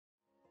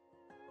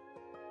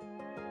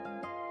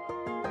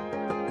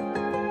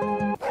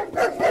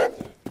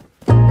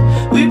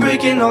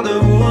breaking all the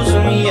rules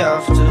when we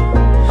have to.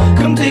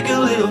 Come take a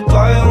little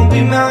bite, I won't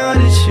be mad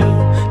at you.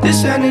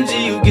 This energy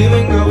you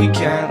giving, girl, we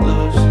can't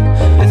lose.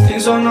 And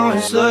things don't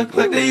always look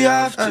like they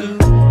have to.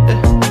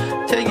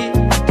 Take it,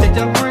 take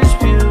that orange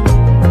peel.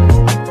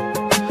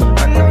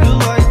 I know you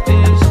like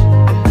this.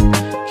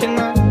 Can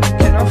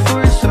I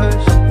force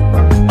us?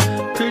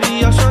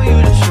 Pretty, I'll show you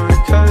the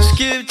shortcut.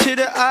 Skip to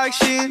the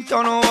action,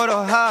 don't know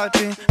what'll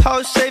happen.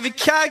 How save a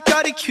cat,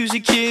 got accused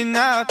of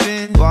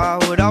kidnapping. Why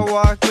would I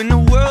walk when the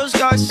world's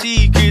got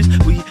secrets?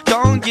 We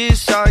don't get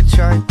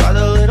sidetracked by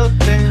the little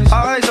things.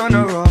 Eyes on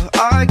the road,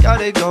 I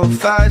gotta go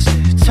faster.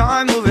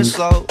 Time moving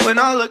slow when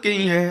I look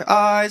in your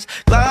eyes.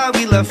 Glad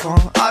we left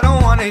home, I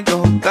don't wanna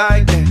go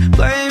back there.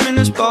 Blaming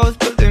us both,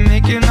 but they're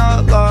making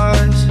our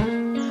lives.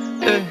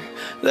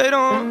 They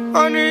don't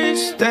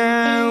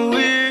understand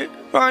we're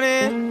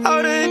running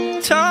out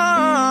of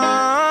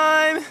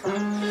time.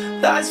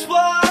 That's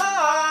why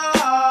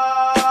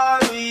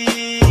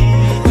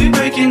we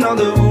breaking all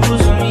the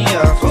rules when we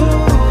have to.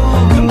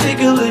 Come take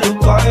a little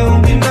bite, I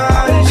won't be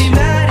mad at you.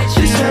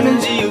 This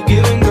energy you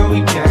giving, girl,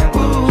 we can't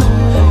lose.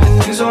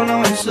 And things don't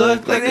always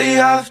look like they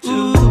have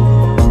to.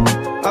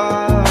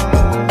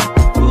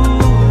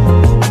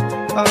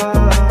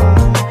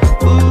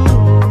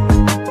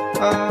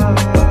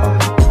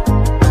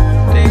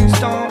 Things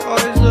don't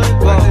always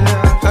look like they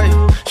have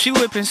to. She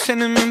whipping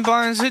cinnamon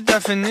buns, the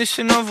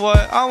definition of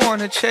what I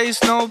wanna chase.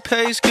 No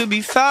pace, could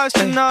be fast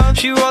enough.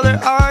 She roll her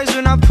eyes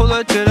when I pull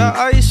her to the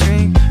ice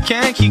rink.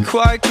 Can't keep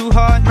quiet, too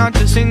hot not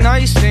to say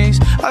nice things.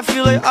 I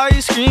feel like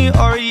ice cream,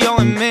 Oreo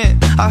and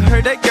mint. I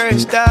heard that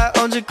girl's dad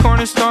owns a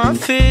corner store on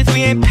 5th.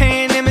 We ain't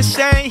paying him a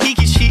cent, he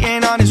keeps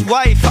cheating on his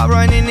wife. I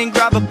run in and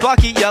grab a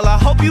bucket, yell, I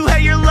hope you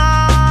hate your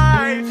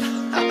life.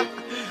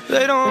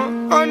 They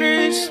don't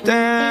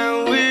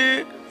understand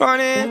we're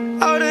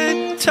running out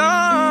of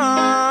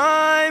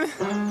time.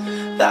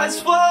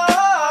 That's why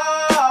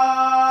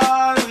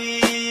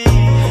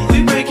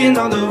we breaking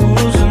all the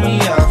rules when we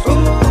have to.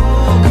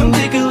 Come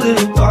take a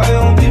little bite, I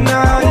won't be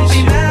mad at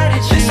you.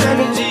 This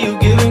energy you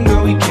giving,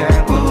 girl, we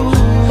can't lose.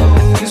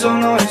 And things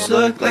don't always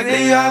look like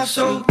they are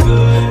so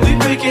good. We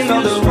breaking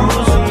all the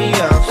rules when we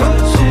have to.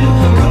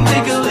 Come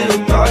take a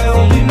little bite, I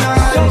won't be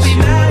mad at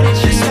you.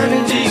 This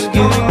energy you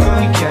giving, girl,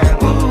 we can't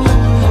lose.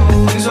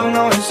 And things don't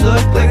always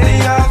look like they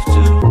have to.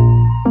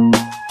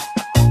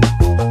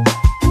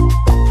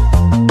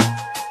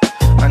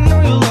 I know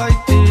you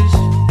like this.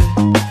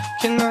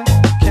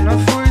 Can I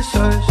force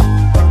us?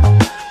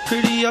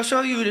 Pretty, I'll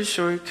show you the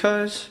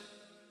shortcuts.